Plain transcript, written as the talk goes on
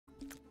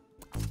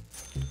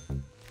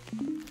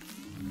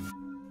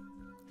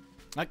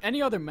Like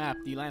any other map,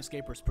 the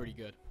landscaper is pretty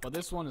good, but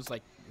this one is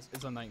like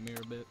it's a nightmare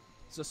a bit.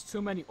 It's just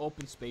too many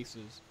open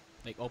spaces,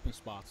 like open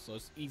spots, so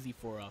it's easy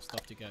for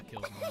stuff to get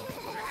kills.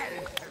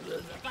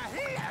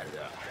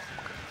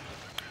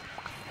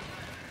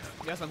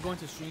 Yes, I'm going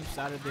to stream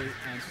Saturday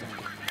and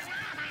Sunday.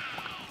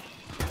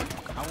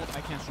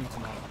 I can't stream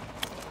tomorrow.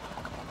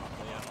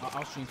 So yeah,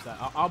 I'll stream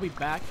Saturday. I'll be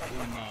back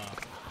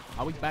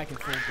in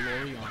full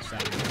glory on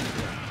Saturday.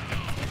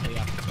 So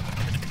yeah.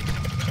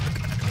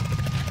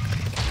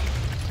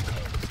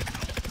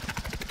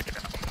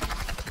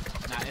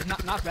 Nah, it's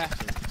not that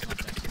serious. It's not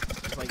that serious.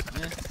 It's like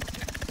kind of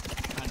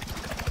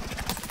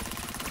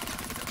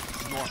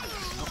normal.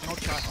 No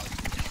try hard.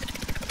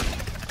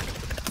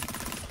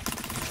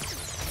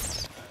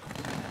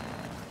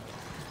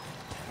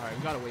 Alright,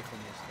 we gotta wait for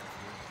more stuff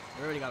here.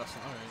 We already got a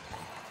song.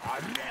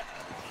 Alright.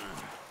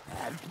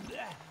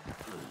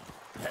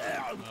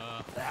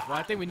 Well,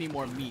 I think we need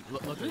more meat.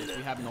 Look at this.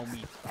 We have no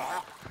meat.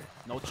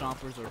 No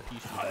chompers or pea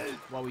shooters.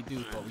 Well, we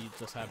do, but we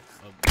just have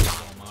a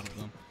little amount of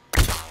them.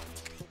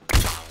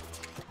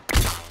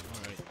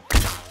 Alright.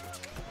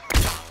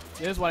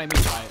 This is what I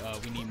mean by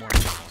we need more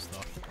meat and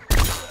stuff.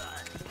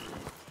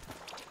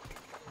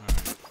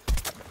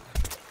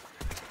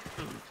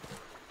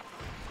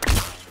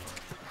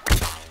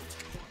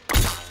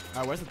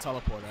 Alright, where's the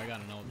teleporter? I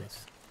gotta know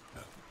this.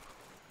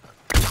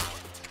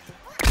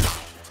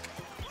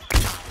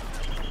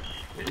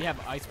 We have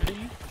ice pea?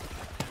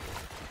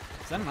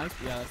 Is that an ice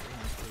pea? Yeah, that's an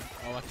ice pea.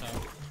 Oh, watch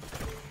out.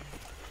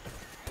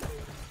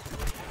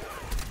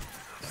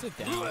 Sit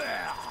down.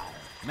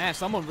 Man,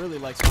 someone really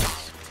likes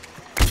ice.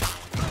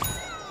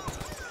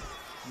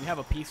 We have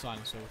a peace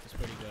sign, so it's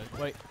pretty good.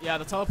 Wait, yeah,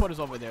 the teleporter's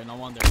over there. No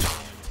wonder.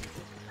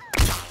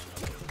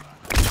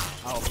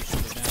 Oh, we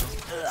shoot it down.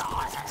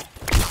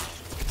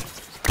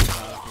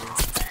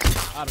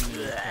 I don't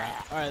need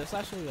that. Alright, let's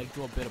actually like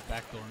do a bit of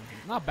backdooring here.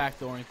 Not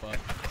backdooring, but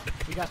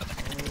we got.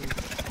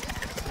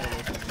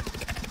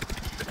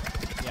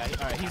 Yeah,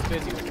 alright, he's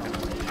busy with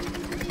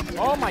something.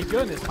 Oh my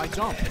goodness, my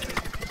jump.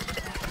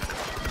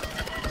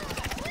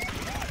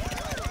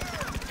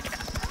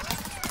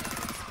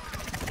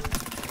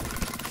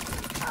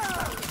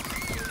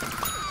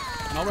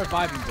 No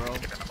reviving, bro.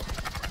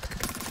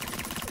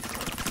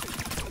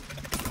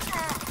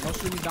 No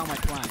shooting down my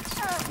plants.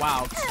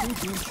 Wow, 2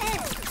 doom shoots.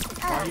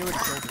 Oh, he already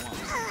killed one.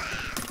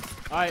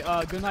 Alright,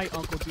 good night,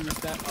 Uncle Dude.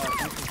 Thanks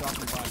for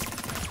dropping by.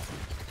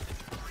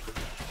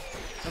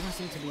 Doesn't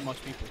seem to be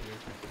much people here.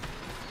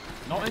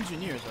 No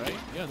engineers, right?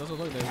 Yeah, doesn't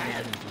look like there's an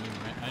engineer,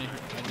 right? I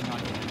did not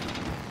hear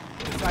anything.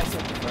 This guy's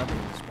taking forever to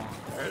spawn.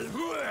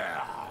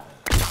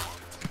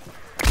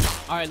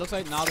 Alright, looks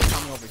like now they're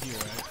coming over here,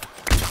 right?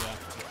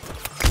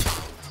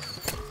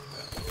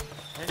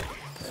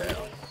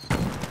 Yeah.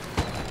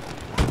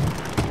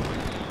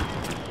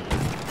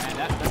 Man,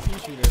 that pea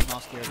shooter is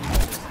not scared of me.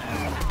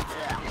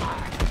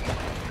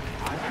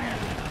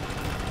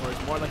 Or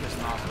it's more like a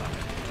sniper.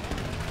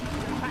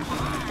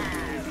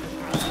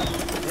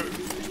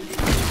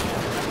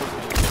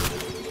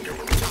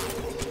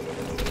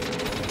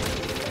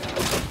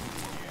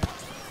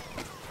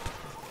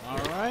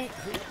 Alright.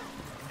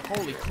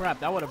 Holy crap,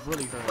 that would have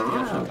really hurt.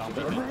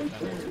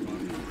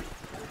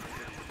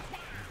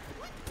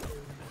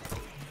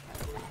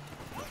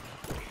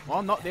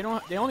 Well, no, they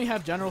don't. They only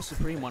have General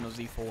Supreme on a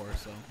Z4,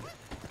 so.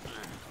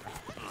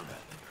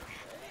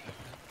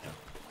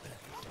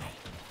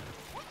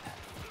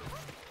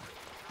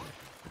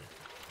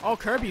 Oh,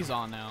 Kirby's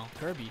on now.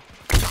 Kirby.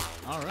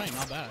 All right,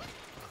 not bad.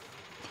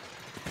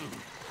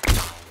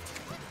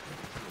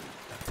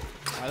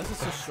 Alright, let's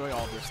just destroy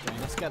all this thing.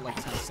 Let's get like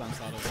 10 cents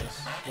out of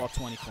this. Well,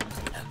 20 coins.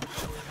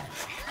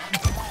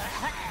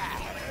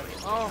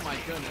 Oh my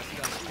goodness.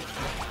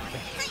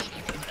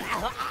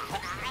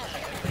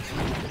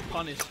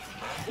 Punished.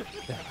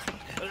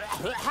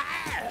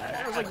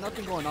 There's like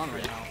nothing going on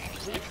right now.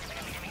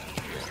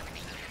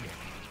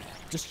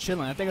 Just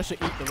chilling. I think I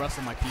should eat the rest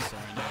of my pizza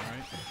right now,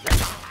 right?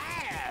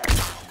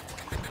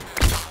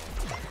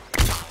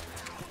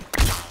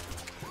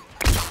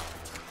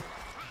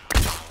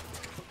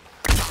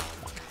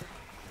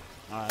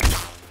 Alright.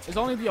 It's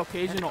only the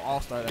occasional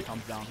all-star that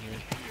comes down here.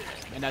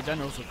 And that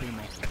General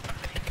Supremo.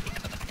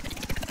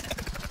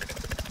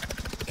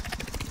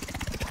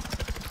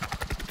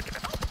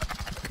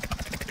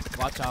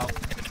 Watch out.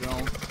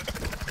 Drone.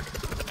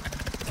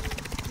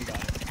 You got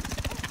it.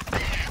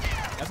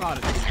 That's not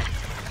it.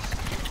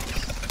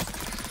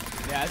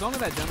 Yeah, it's only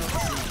that General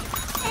Supremo.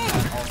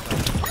 All-star.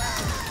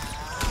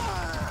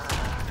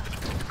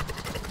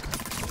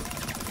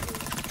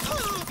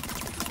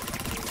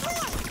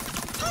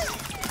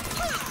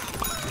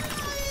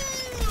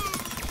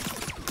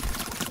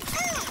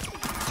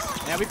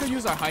 Yeah, we could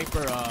use our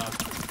hyper,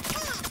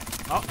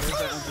 Oh, there's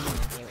that engineer.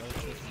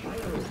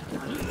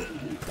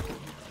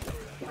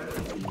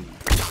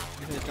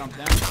 He's gonna jump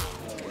down.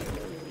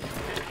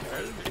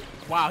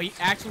 Wow, he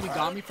actually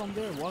got me from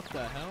there? What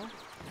the hell?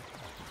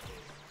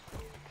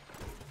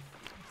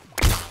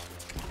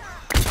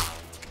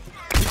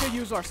 We could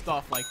use our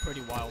stuff, like,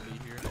 pretty wildly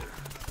here.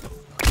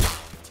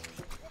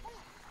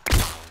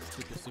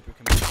 Super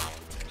commando.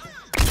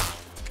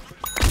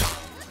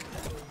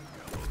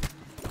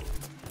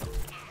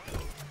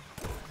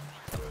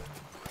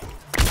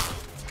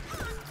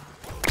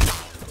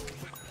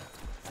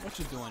 What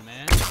you doing,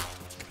 man?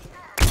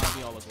 Trying to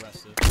be all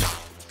aggressive.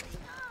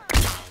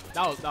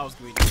 That was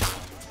greedy.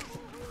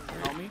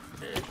 Help me,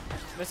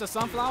 Mr.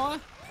 Sunflower.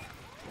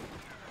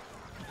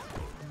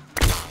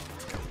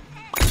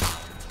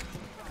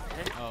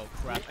 Oh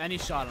crap! Any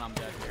shot and I'm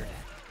dead here.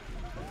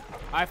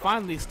 Alright,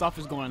 finally stuff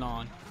is going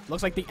on.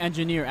 Looks like the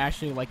engineer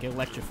actually like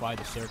electrified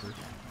the server.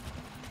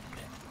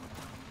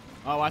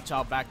 Oh, watch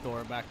out! Back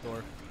door, back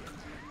door.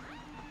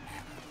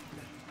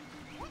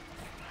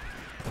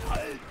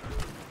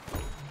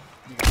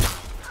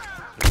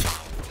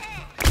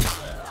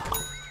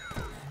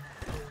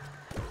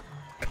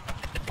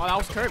 Oh, that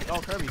was Kirby.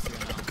 Oh, Kirby's here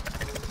now.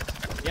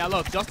 Yeah,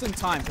 look, just in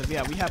time, because,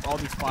 yeah, we have all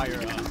these fire,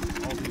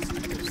 all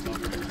these stuff.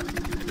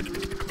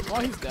 Oh,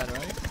 he's dead,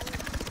 right?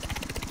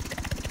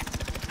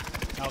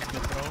 That was a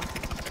good throw.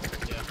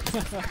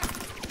 Yeah.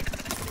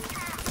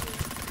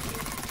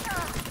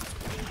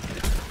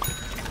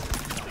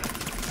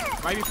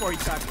 Right before he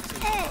tried to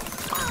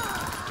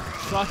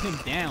shut him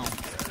down.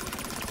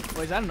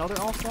 Wait, is that another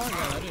all-star?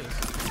 Yeah, that is.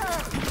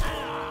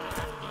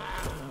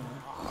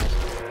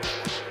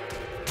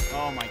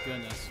 Oh my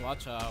goodness,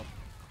 watch out.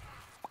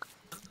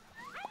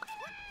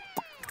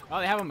 Oh,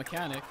 they have a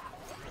mechanic.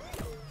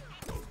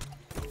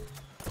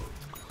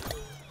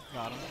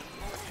 Got him.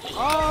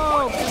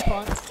 Oh, good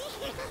punt. This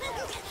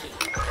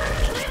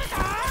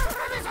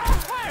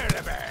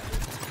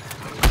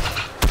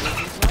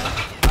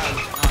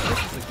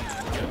is the game.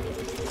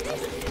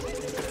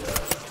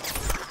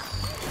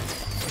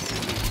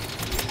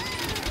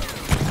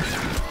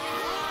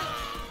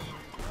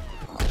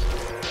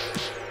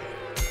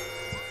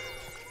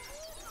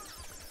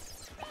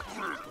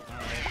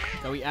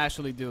 Can we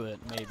actually do it?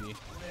 Maybe.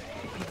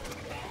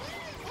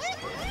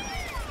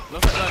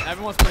 Look,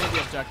 everyone's playing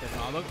the objective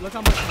now. Look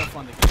how much more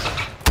fun they get.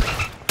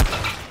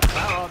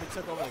 Oh, they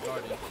took over the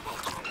garden.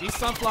 These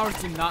sunflowers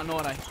do not know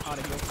how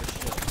to heal for shit.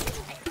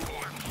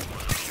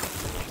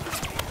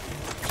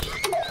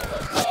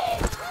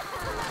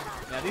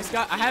 Yeah, these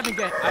guys. I haven't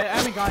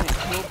gotten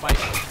healed by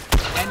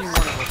any one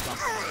of those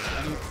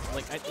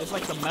sunflowers. It's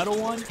like the metal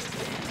one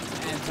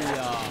and the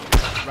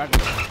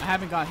regular one. I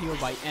haven't gotten healed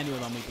by any of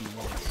them even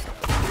once.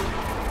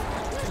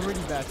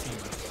 Pretty bad team.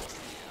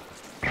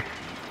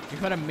 You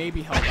could have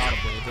maybe held out a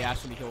bit if they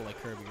actually heal like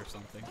Kirby or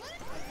something.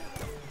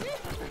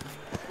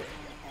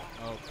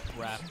 Oh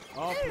crap.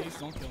 Oh please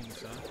don't kill me,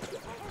 son.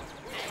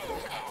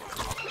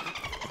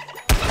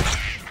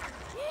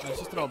 Let's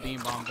just throw a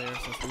beam bomb there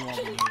since we won't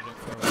be needing it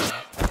for a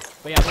while.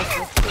 But yeah, let's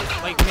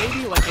like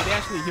maybe like if they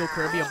actually heal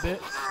Kirby a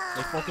bit,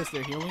 they focus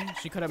their healing,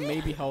 she could have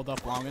maybe held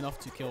up long enough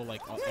to kill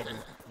like every,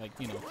 like,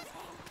 you know,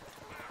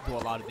 do a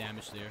lot of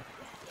damage there.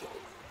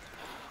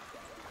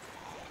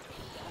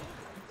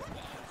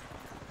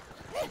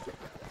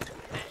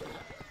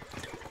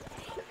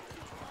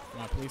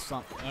 Come on, please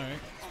stop. Alright,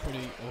 it's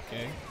pretty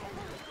okay.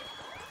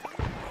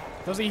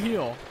 Does he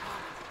heal?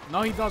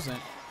 No, he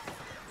doesn't.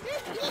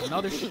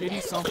 Another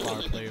shitty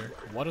sunflower player.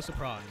 What a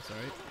surprise,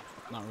 right?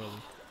 Not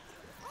really.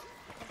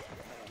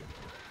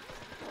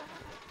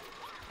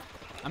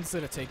 I'm just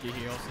gonna take your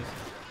heals.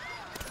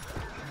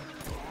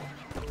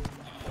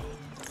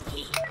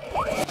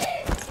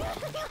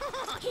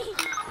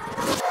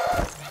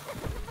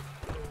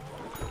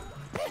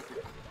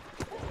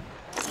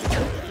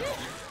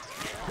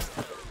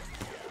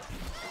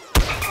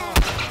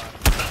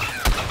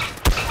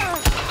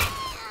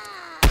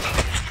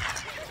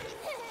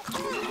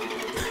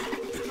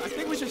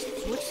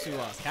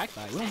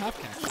 Cacti. We don't have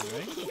cacti,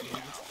 right?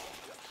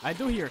 I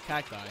do hear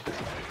cacti.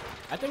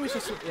 I think we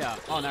should. Yeah.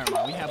 Oh, never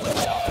mind. We have like.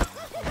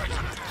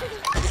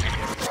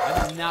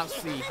 I did not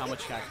see how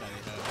much cacti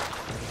they have.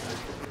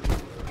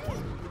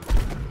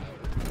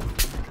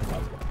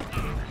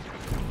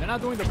 They're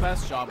not doing the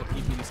best job of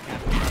keeping these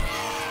cacti.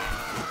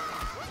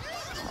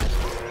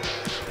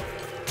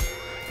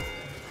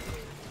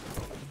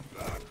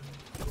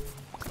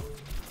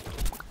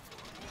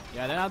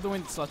 Yeah, they're not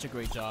doing such a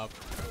great job.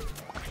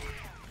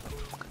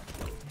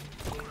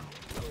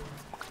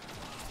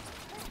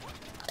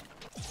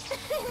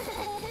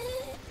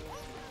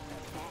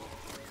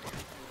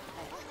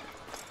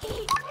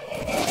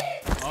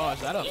 Oh,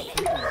 is that a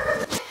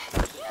freaking...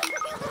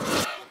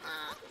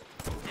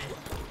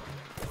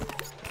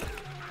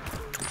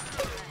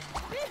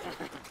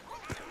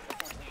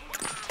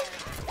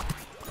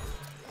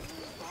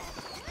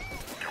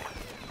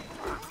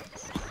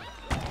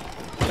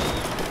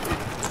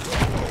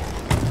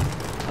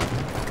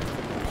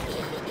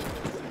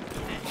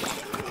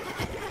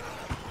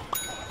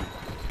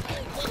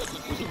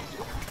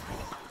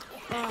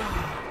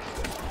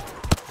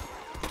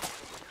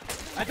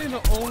 I think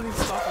the only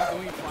stuff we're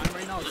doing fine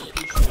right now is the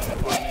PC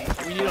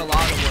department. We need a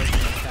lot of work in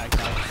the tag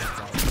out.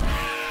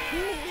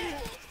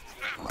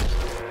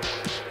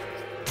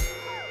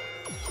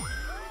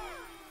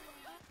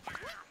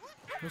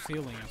 Who's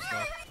healing and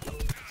stuff?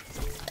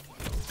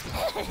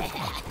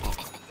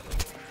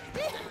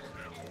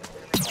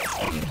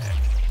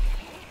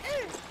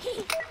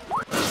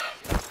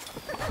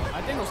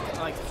 those,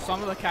 like,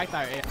 some of the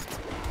cacti are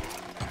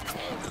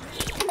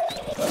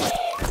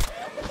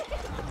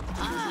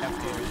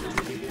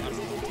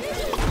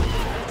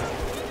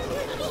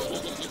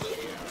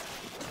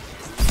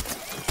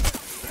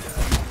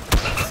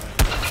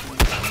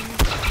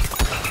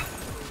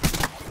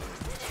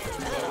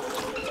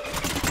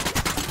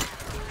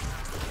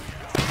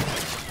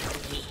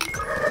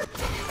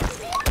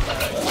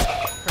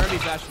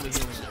Kirby's actually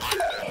healing now.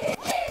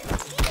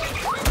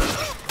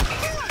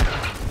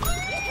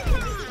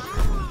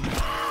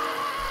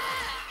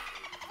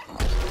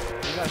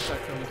 You gotta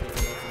start killing people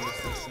from this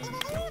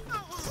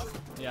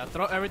distance. Yeah,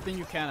 throw everything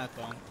you can at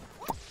them.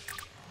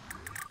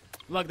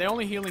 Look, they're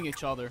only healing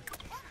each other.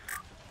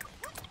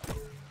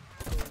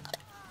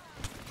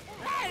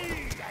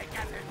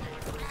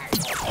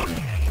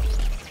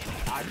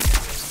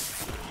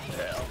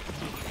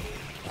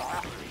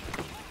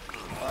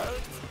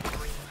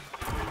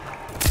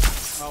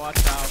 Oh,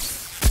 watch out.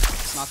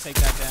 Let's not take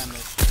that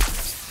damage.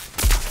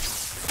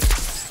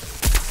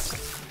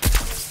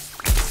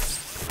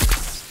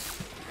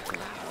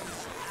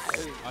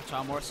 Watch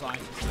out, more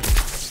scientists.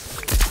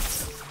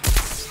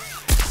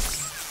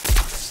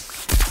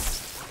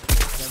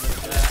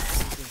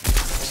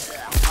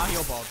 I'll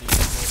heal ball these.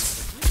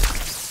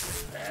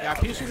 Yeah,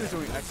 Pichu is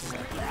doing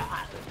excellent.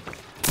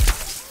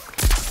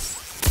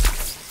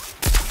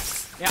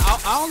 Yeah,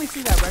 I only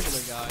see that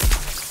regular guy.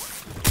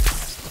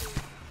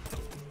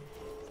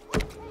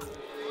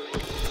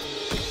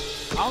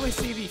 I only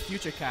see the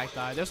future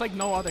cacti. There's like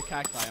no other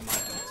cacti in my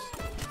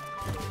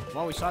base.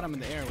 Well, we shot him in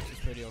the air, which is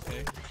pretty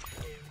okay.